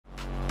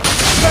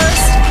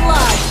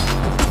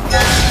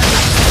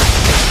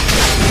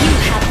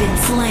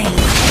slain.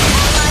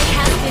 Ally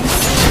has been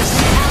slain.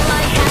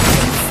 Ally has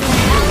been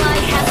slain. Ally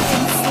has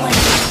been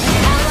slain.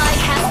 Ally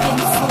has been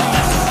slain.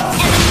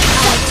 Enemy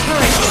our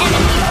turret.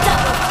 Enemy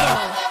double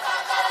kill.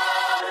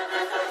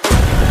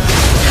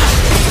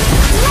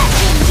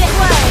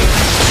 Legendary.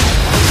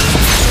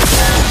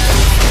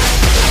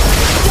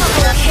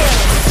 Double kill.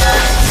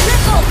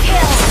 Triple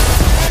kill.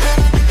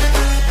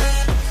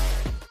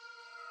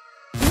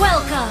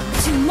 Welcome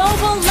to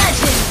Mobile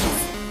Legends.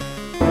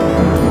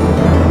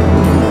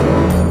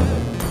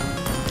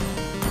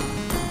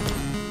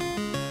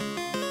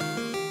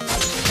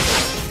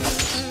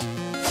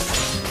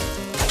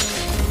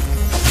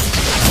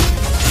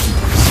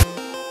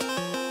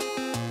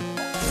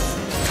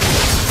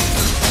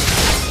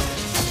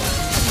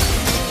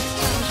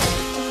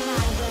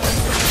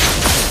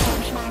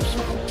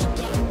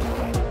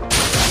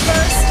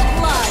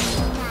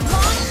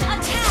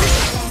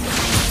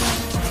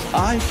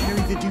 I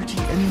carry the duty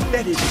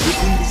embedded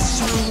within the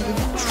soul of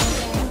truth.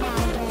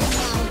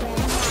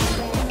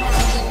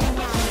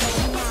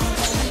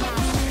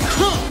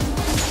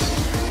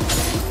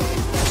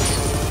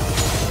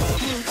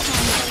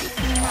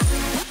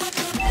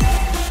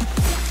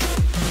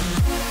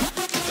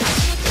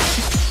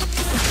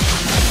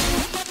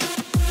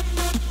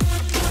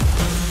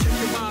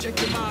 Check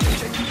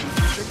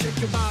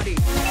your body.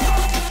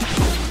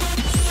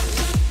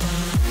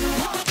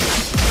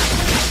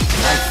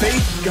 My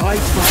faith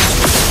guides my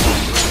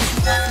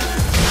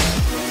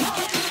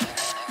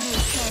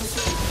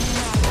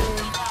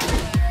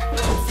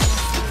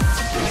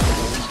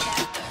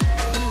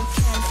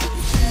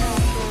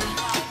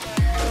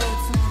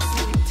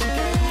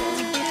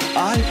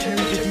I carry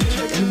the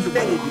duty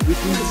embedded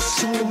within the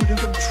sword of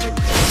truth.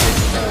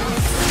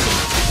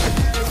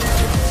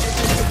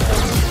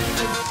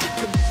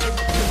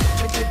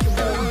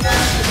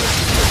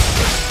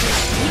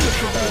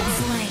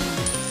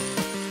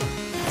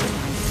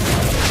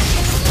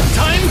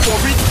 Time for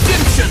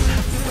redemption!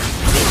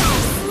 You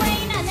have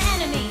slain an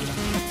enemy!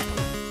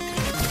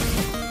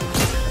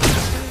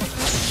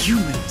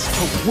 Humans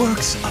are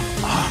works of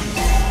art.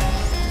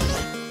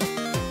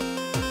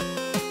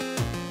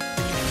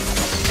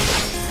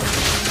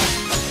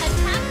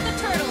 Attack the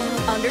turtle!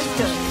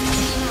 Understood.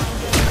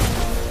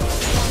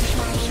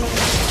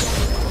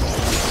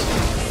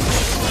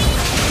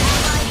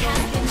 Ally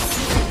has been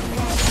slain.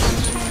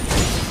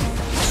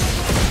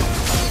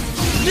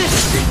 This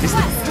is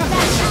the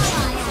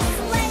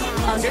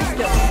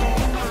Understood.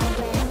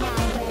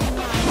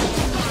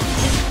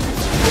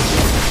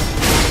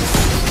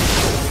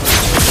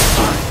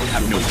 I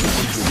have no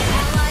control.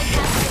 Ally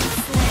has been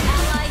slain.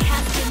 Ally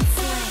has been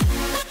slain.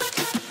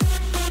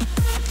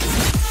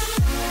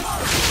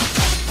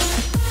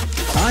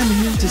 I'm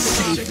here to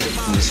save them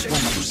from the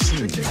swamp of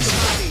sins.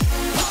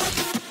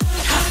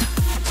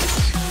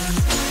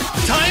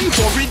 Time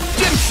for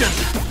redemption!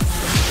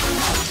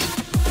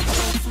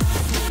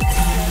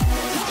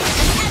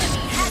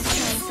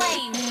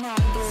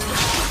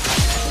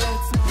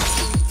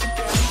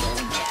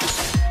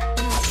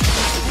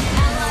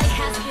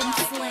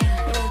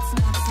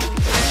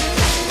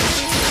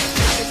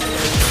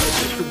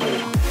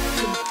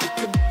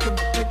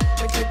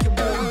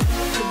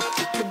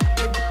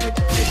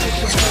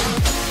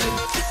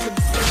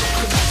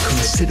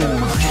 Consider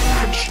my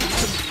action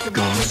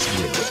God's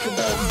will.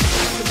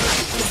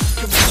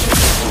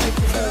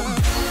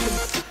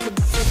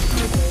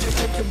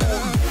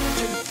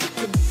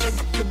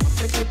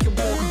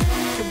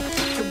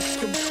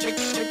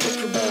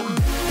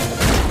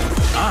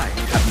 I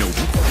have no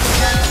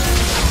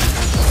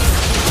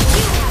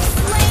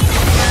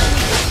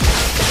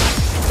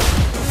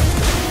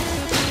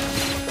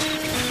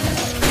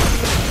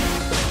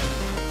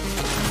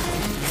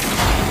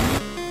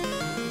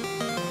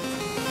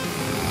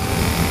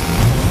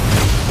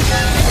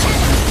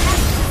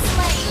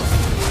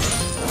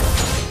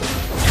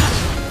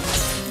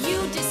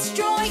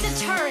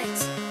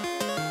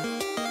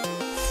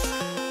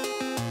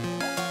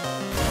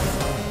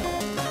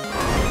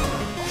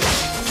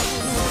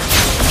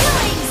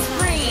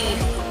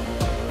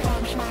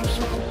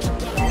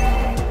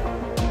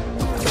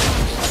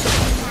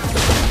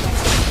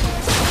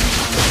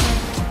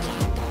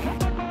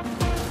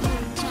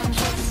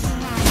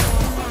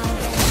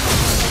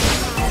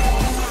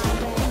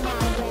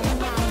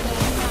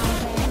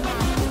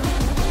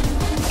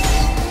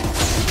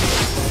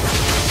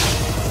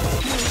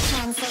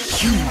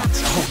Humans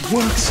are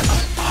works of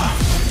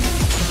art.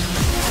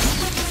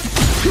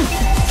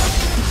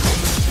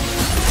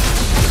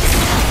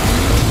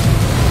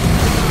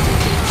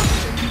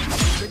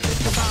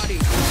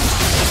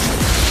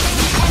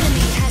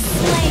 Enemy has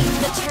slain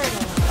the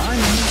turtle. I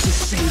need to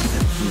save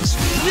them from this.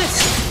 This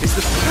is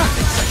the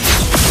perfect section.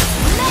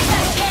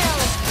 Mega kill!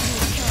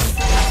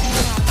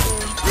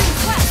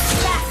 Request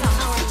backup.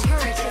 Our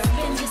turret has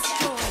been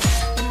destroyed.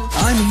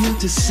 I'm here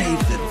to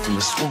save them from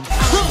the swamp.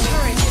 Our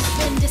turret has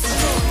been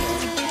destroyed.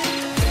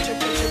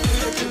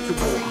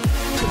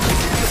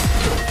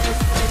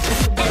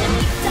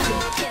 Enemy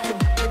double kill.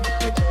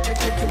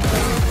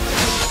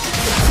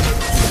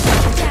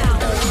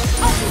 Down.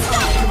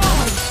 Unstoppable.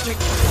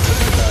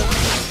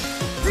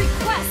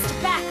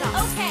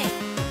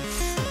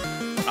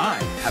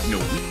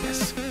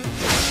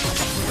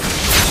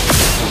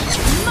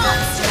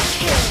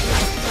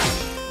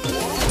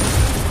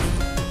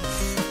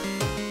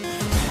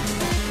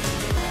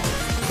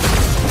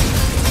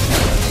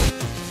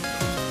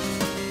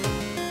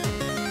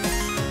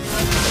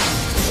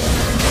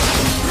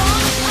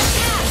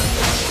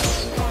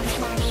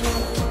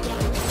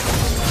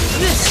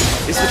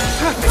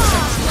 perfect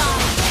sense.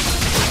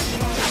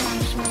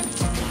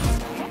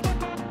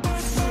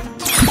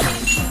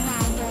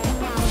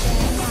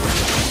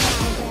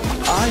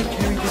 I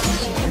carry the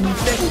duty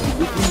embedded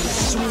within the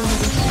sword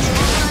of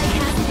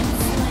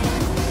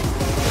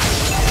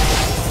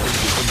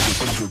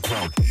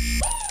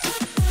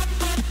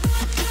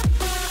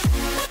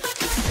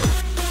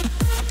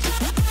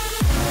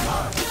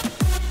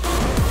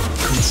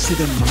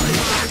consider my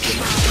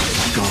action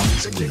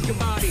God's will.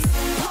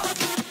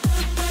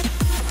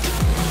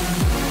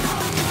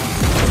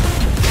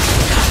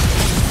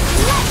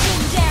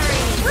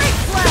 Legendary!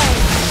 Replay!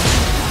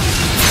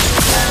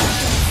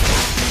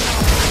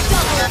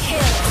 Double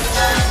kill!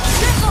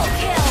 Triple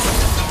kill!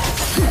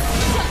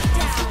 Shut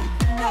down!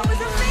 That was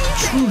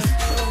amazing! Truth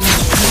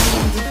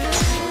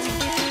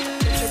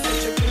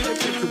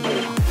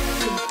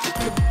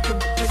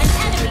An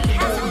enemy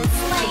has been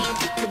slain!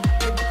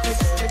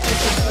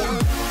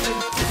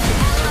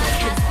 Ally has been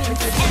enemy slain an enemy!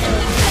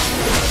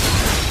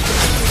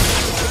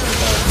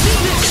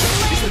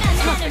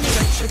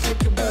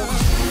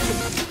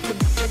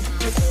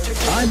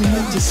 I'm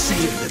meant to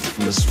save them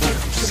from the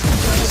swamps.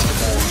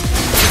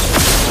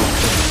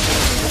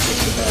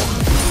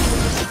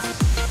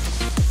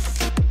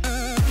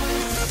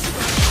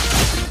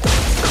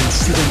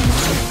 Consider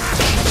my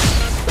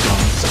action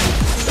God's will.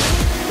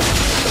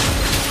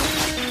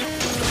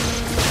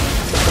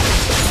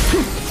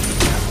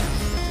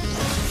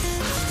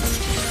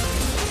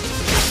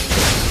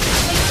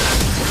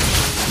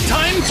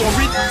 Time for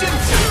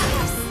redemption!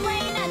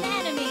 Slain an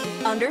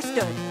enemy!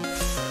 Understood.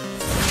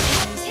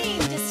 Team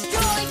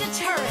destroyed a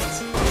turret!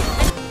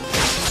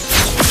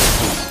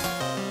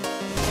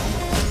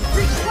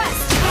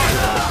 Request care!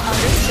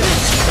 Understood.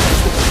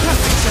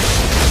 Perfect sense.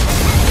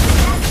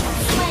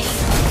 Slain!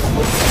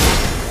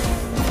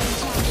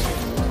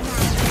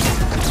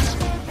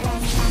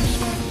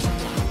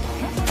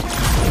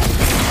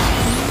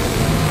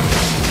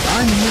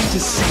 I'm meant to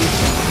save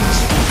them from the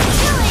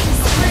swamps. Killing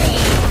spree!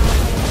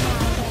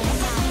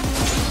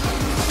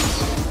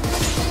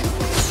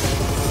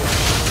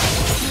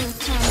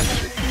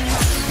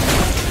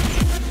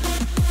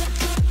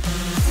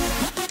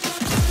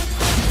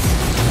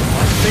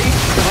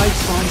 Faith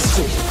guides my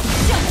soul.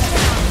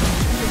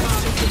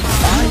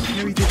 I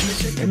carry the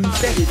duty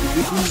embedded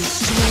within the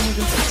sword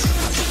of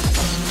truth.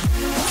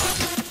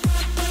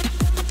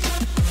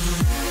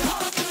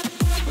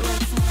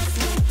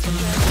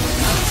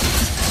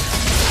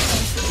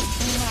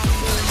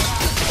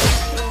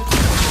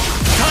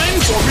 Time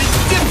for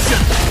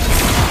redemption!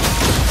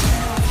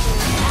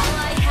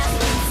 Ally has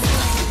been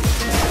slain.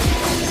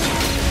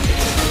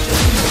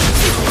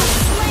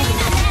 Slain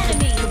an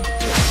enemy!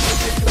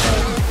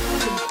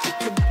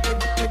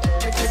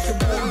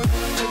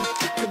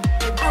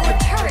 Our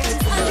turret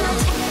is under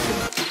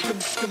attack!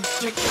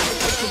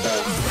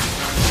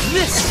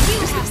 This You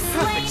have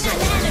slain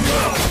an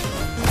enemy!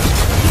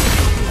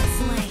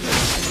 Slain.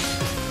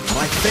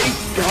 My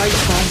faith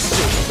guides my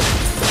soul.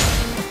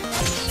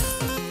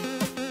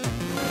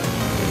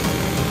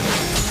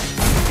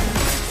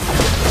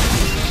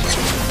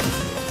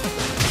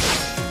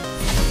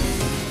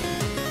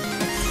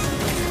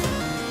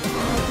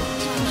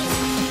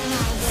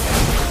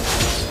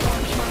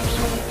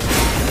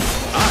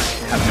 I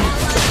have no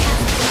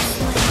time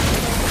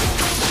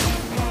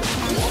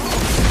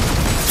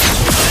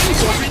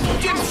for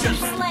redemption!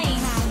 Slain.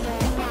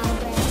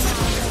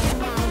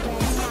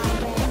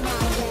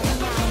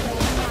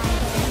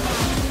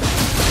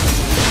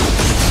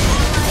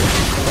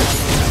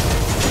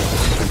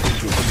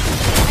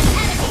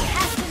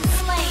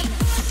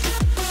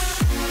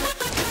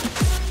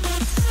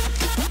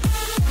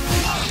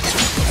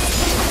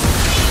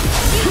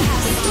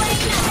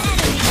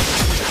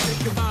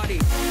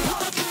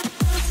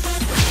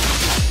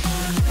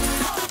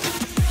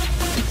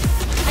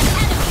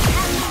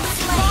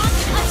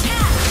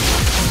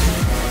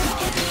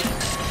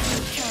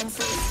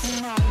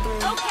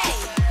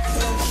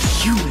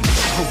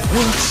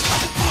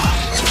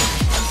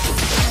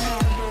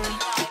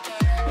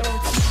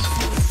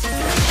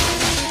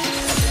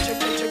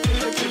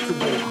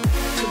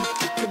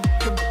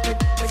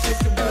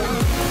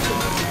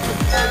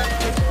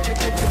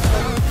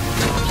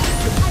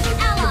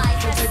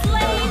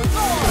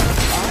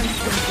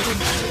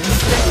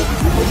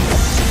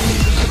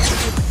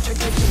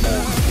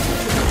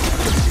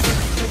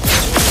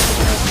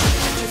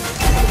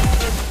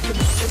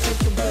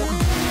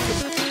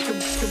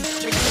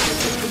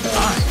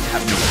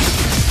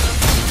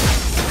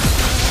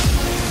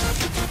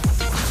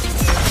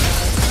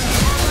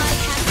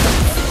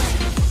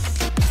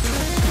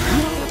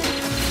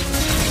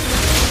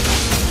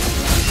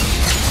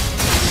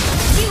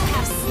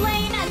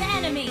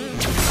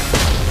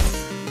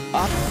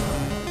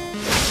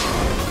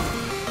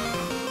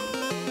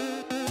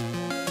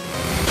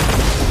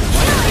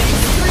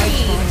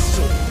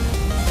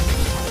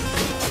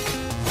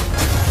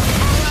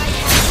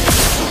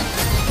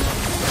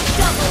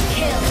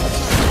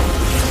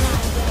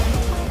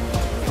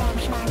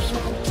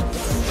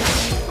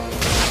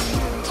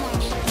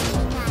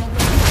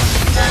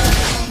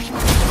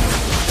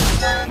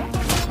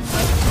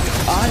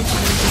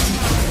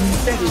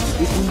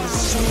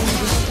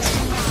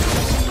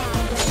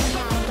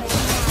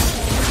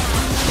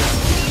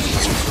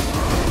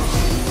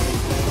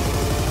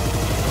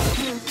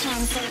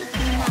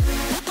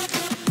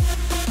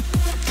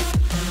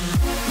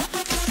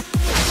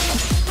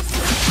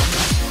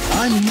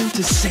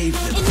 to save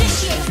them.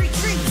 Initiate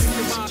retreat.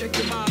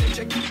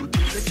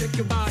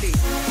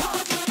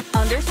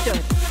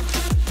 Understood.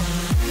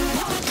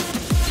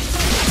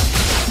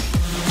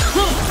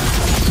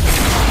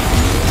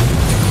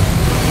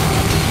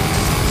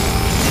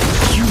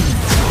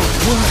 Humans are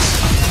worse.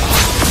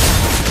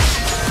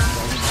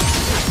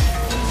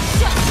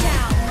 Shut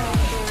down.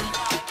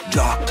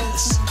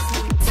 Darkness.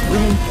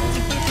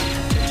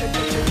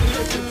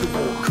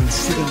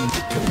 Consider me.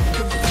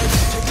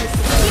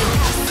 You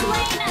have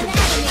slain an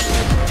enemy.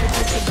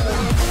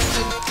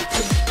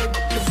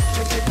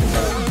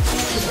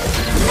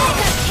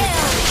 Mega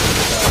kill.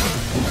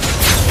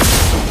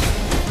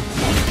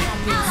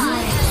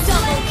 Ally has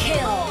double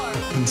kill.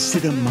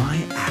 Consider my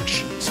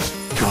actions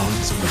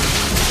God's will.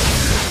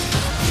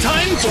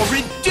 Time for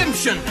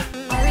redemption.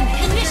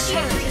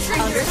 Initiate retreat.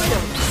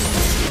 Understood.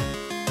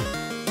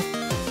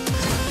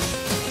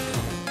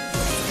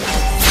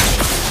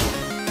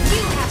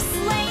 You have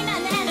slain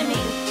an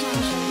enemy.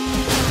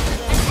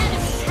 An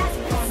enemy has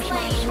been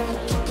slain.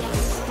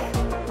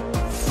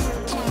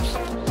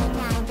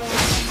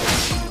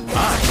 I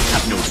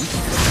have no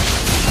weakness.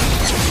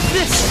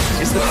 This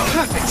is the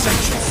perfect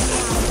section.